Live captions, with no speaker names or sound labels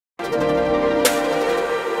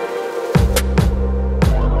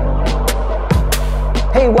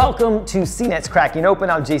Hey, welcome to CNET's Cracking Open.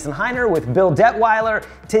 I'm Jason Hiner with Bill Detwiler.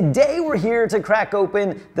 Today we're here to crack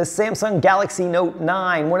open the Samsung Galaxy Note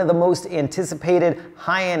 9, one of the most anticipated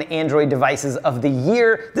high-end Android devices of the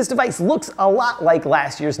year. This device looks a lot like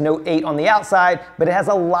last year's Note 8 on the outside, but it has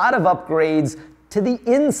a lot of upgrades to the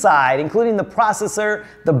inside, including the processor,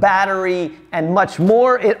 the battery, and much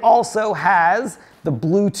more. It also has the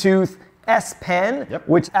Bluetooth S Pen,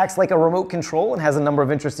 which acts like a remote control and has a number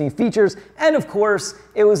of interesting features. And of course,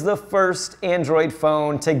 it was the first Android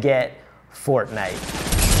phone to get Fortnite.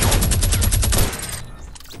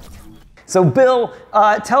 So Bill,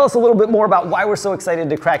 tell us a little bit more about why we're so excited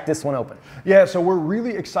to crack this one open. Yeah, so we're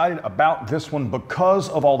really excited about this one because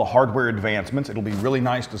of all the hardware advancements. It'll be really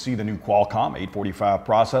nice to see the new Qualcomm 845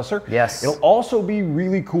 processor. Yes. It'll also be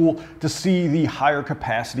really cool to see the higher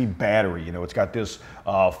capacity battery. You know, it's got this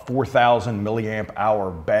 4,000 milliamp hour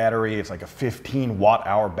battery. It's like a 15 watt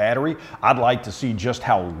hour battery. I'd like to see just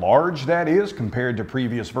how large that is compared to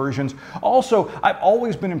previous versions. Also, I've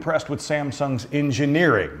always been impressed with Samsung's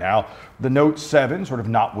engineering. Now, the Note 7 sort of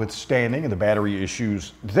notwithstanding the battery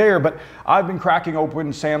issues there, but I've been cracking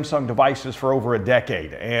open Samsung devices for over a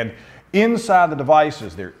decade, and inside the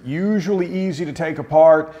devices, they're usually easy to take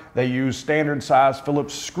apart. They use standard size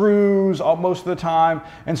Phillips screws most of the time,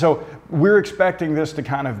 and so we're expecting this to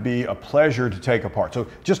kind of be a pleasure to take apart. So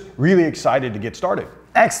just really excited to get started.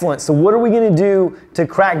 Excellent. So what are we going to do to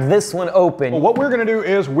crack this one open? Well, what we're going to do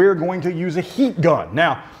is we're going to use a heat gun.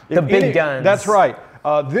 Now, the big guns. That's right.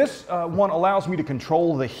 This one allows me to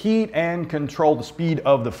control the heat and control the speed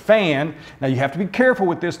of the fan. Now you have to be careful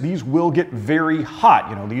with this. These will get very hot.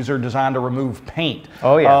 You know, these are designed to remove paint.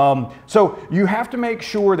 Oh yeah. So you have to make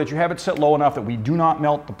sure that you have it set low enough that we do not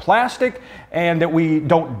melt the plastic and that we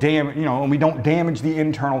don't damage the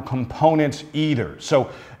internal components either. So,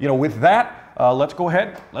 you know, with that, let's go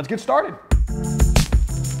ahead, let's get started.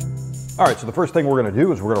 All right, so the first thing we're going to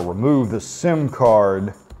do is we're going to remove the SIM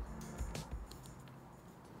card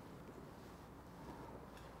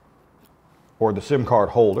or the SIM card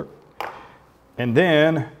holder. And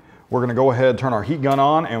then we're gonna go ahead and turn our heat gun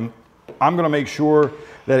on, and I'm gonna make sure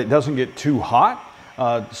that it doesn't get too hot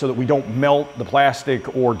so that we don't melt the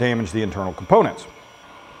plastic or damage the internal components.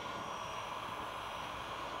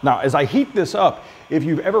 Now, as I heat this up, if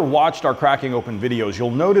you've ever watched our cracking open videos,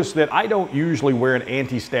 you'll notice that I don't usually wear an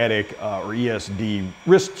anti-static or ESD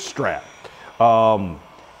wrist strap.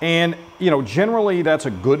 And, you know, generally that's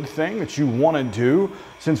a good thing that you want to do,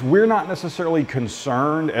 since we're not necessarily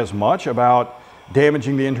concerned as much about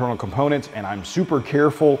damaging the internal components, and I'm super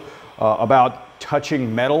careful about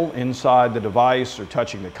touching metal inside the device or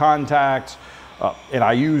touching the contacts. And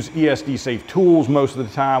I use ESD safe tools most of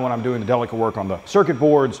the time when I'm doing the delicate work on the circuit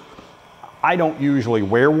boards. I don't usually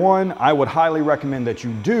wear one. I would highly recommend that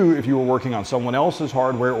you do if you were working on someone else's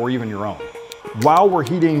hardware or even your own. While we're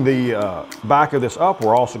heating the back of this up,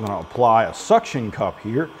 we're also going to apply a suction cup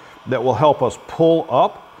here that will help us pull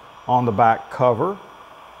up on the back cover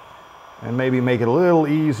and maybe make it a little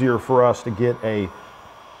easier for us to get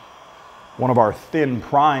one of our thin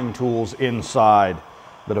prying tools inside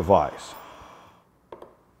the device.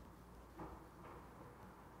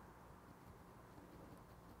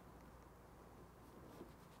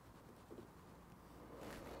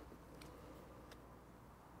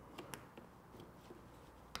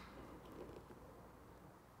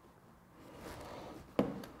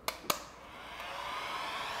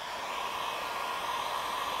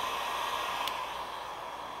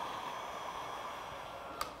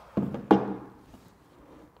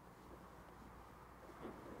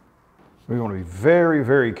 We want to be very,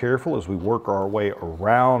 very careful as we work our way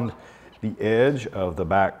around the edge of the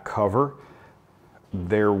back cover.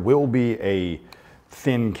 There will be a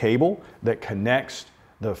thin cable that connects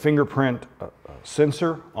the fingerprint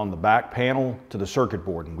sensor on the back panel to the circuit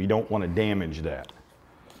board, and we don't want to damage that.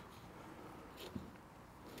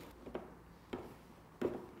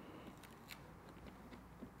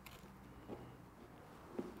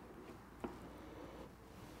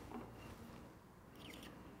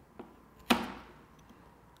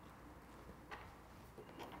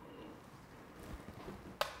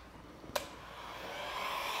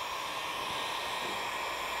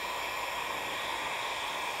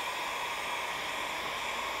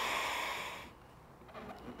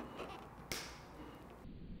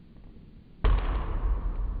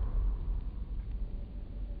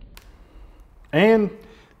 And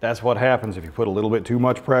that's what happens if you put a little bit too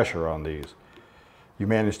much pressure on these. You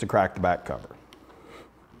manage to crack the back cover.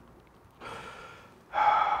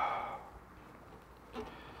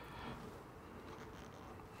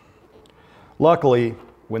 Luckily,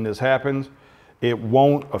 when this happens, it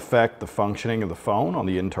won't affect the functioning of the phone on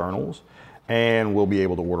the internals, and we'll be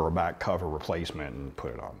able to order a back cover replacement and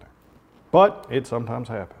put it on there. But it sometimes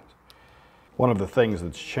happens. One of the things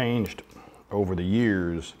that's changed over the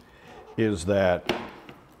years is that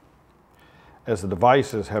as the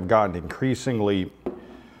devices have gotten increasingly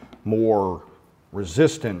more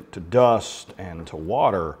resistant to dust and to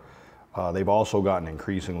water, they've also gotten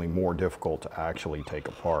increasingly more difficult to actually take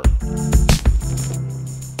apart.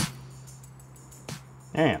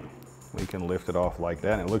 And we can lift it off like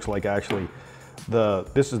that. And it looks like actually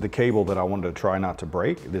this is the cable that I wanted to try not to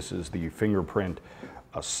break. This is the fingerprint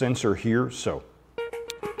sensor here. So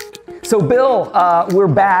Bill, we're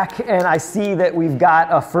back, and I see that we've got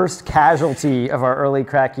a first casualty of our early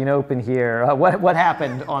cracking open here. What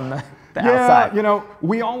happened on the outside? You know,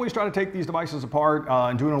 we always try to take these devices apart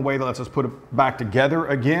and do it in a way that lets us put it back together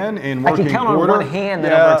again in working order. I can count on one hand the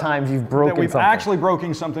number of times you've broken something. We've actually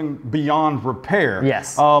broken something beyond repair.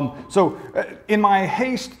 Yes. So in my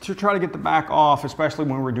haste to try to get the back off, especially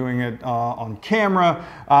when we're doing it on camera,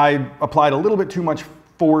 I applied a little bit too much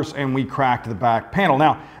force and we cracked the back panel.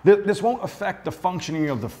 Now, this won't affect the functioning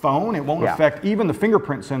of the phone. It won't affect even the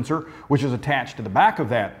fingerprint sensor, which is attached to the back of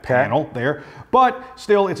that panel there. But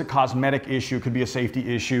still, it's a cosmetic issue. It could be a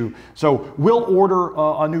safety issue. So we'll order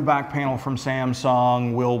a new back panel from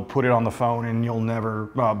Samsung. We'll put it on the phone and you'll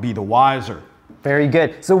never be the wiser. Very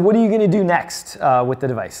good. So what are you going to do next with the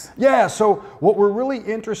device? Yeah, so what we're really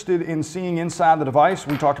interested in seeing inside the device,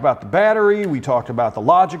 we talked about the battery, we talked about the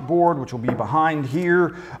logic board, which will be behind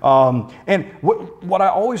here. And what I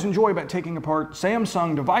always enjoy about taking apart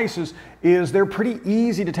Samsung devices is they're pretty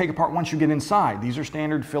easy to take apart once you get inside. These are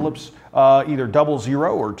standard Phillips either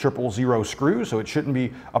 00 or 000 screws, so it shouldn't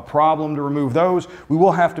be a problem to remove those. We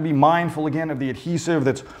will have to be mindful again of the adhesive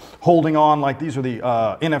that's holding on, like these are the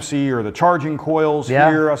NFC or the charging coils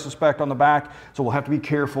here, I suspect, on the back. So we'll have to be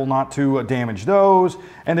careful not to damage those.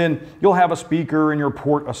 And then you'll have a speaker in your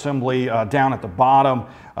port assembly down at the bottom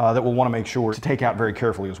that we'll want to make sure to take out very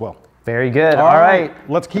carefully as well. Very good. All right.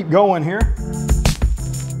 Let's keep going here.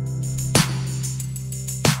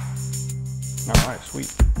 All right,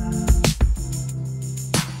 sweet.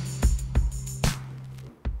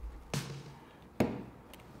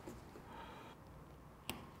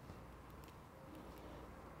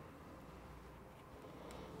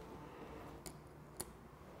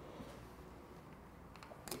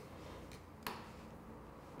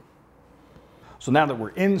 So now that we're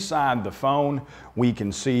inside the phone, we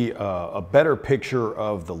can see a better picture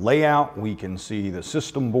of the layout. We can see the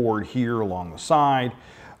system board here along the side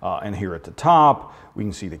and here at the top. We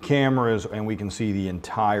can see the cameras and we can see the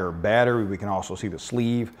entire battery. We can also see the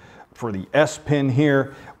sleeve. For the S pin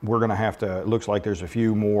here, we're gonna have to, it looks like there's a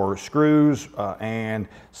few more screws and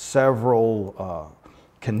several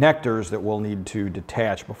connectors that we'll need to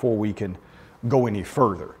detach before we can go any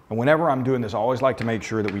further. And whenever I'm doing this, I always like to make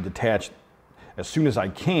sure that we detach as soon as I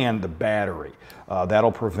can the battery.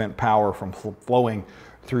 That'll prevent power from flowing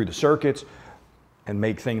through the circuits and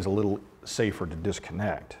make things a little safer to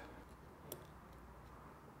disconnect.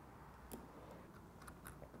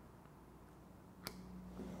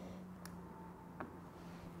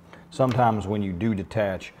 Sometimes when you do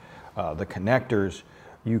detach the connectors,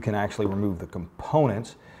 you can actually remove the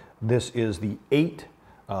components. This is the 8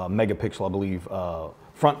 megapixel, I believe,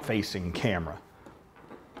 front-facing camera.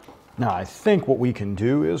 Now, I think what we can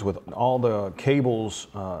do is, with all the cables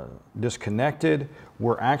disconnected,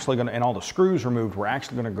 we're actually going to, and all the screws removed, we're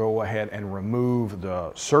actually going to go ahead and remove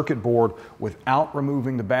the circuit board without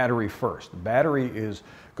removing the battery first. The battery is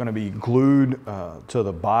going to be glued to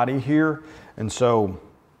the body here, and so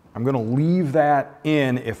I'm going to leave that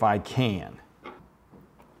in if I can.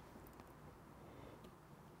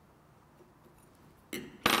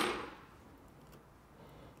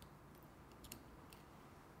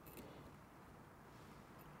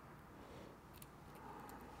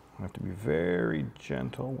 You have to be very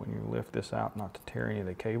gentle when you lift this out, not to tear any of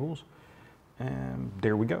the cables. And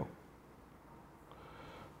there we go.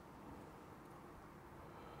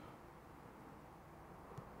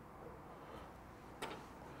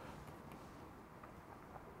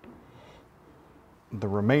 The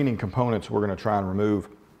remaining components we're going to try and remove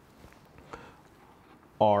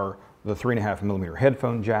are the 3.5 millimeter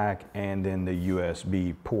headphone jack and then the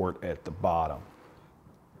USB port at the bottom.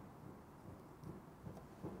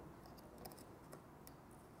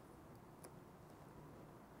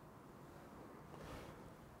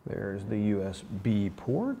 There's the USB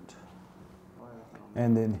port,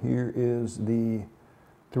 and then here is the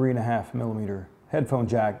 3.5 millimeter headphone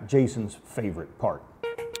jack, Jason's favorite part.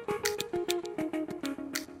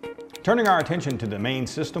 turning our attention to the main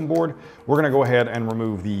system board, we're going to go ahead and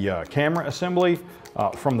remove the camera assembly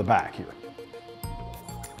from the back here.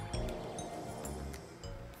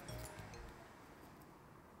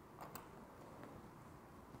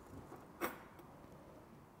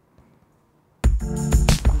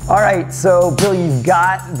 All right, so Bill, you've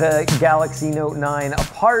got the Galaxy Note 9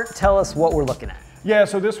 apart. Tell us what we're looking at. Yeah,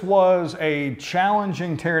 so this was a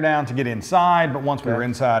challenging teardown to get inside, but once we were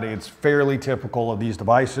inside, it's fairly typical of these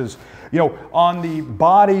devices. You know, on the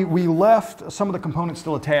body, we left some of the components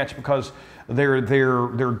still attached because they're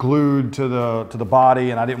glued to the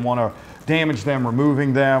body, and I didn't want to damage them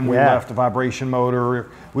removing them. We left the vibration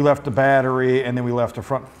motor, we left the battery, and then we left the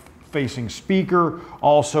front facing speaker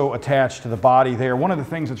also attached to the body there. One of the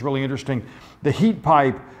things that's really interesting, the heat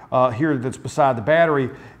pipe here that's beside the battery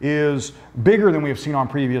is bigger than we have seen on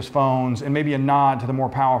previous phones, and maybe a nod to the more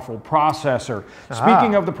powerful processor.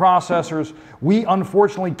 Speaking of the processors, we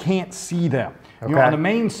unfortunately can't see them. You know, on the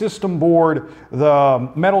main system board,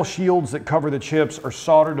 the metal shields that cover the chips are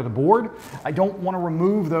soldered to the board. I don't want to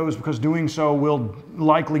remove those because doing so will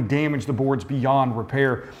likely damage the boards beyond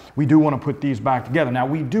repair. We do want to put these back together. Now,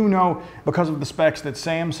 we do know, because of the specs that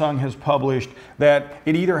Samsung has published, that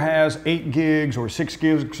it either has 8 gigs or 6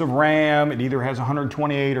 gigs of RAM, it either has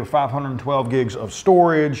 128 or 512 gigs of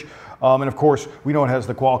storage. And of course, we know it has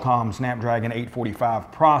the Qualcomm Snapdragon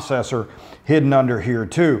 845 processor hidden under here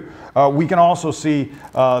too. We can also see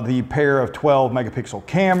the pair of 12 megapixel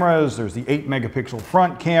cameras. There's the 8 megapixel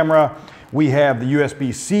front camera. We have the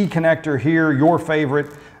USB-C connector here, your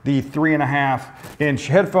favorite, the 3.5-inch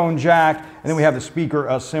headphone jack. And then we have the speaker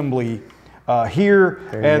assembly here,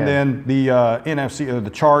 and then the NFC, the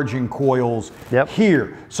charging coils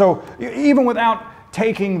here. So even without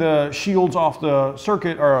taking the shields off the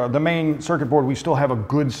circuit or the main circuit board, we still have a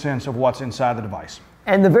good sense of what's inside the device.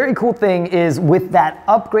 And the very cool thing is, with that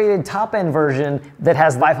upgraded top-end version that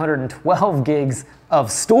has 512 gigs of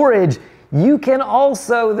storage, you can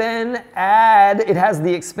also then add, it has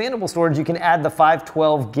the expandable storage, you can add the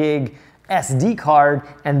 512 gig SD card,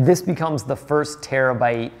 and this becomes the first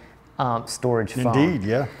terabyte storage phone. Indeed,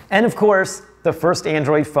 yeah. And of course, the first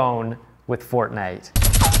Android phone with Fortnite.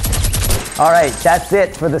 All right, that's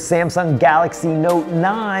it for the Samsung Galaxy Note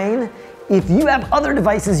 9. If you have other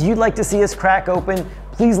devices you'd like to see us crack open,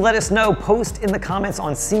 please let us know. Post in the comments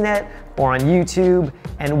on CNET or on YouTube,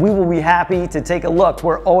 and we will be happy to take a look.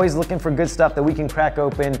 We're always looking for good stuff that we can crack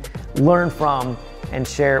open, learn from, and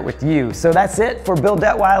share it with you. So that's it for Bill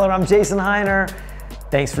Detwiler. I'm Jason Hiner.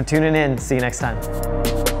 Thanks for tuning in. See you next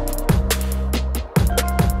time.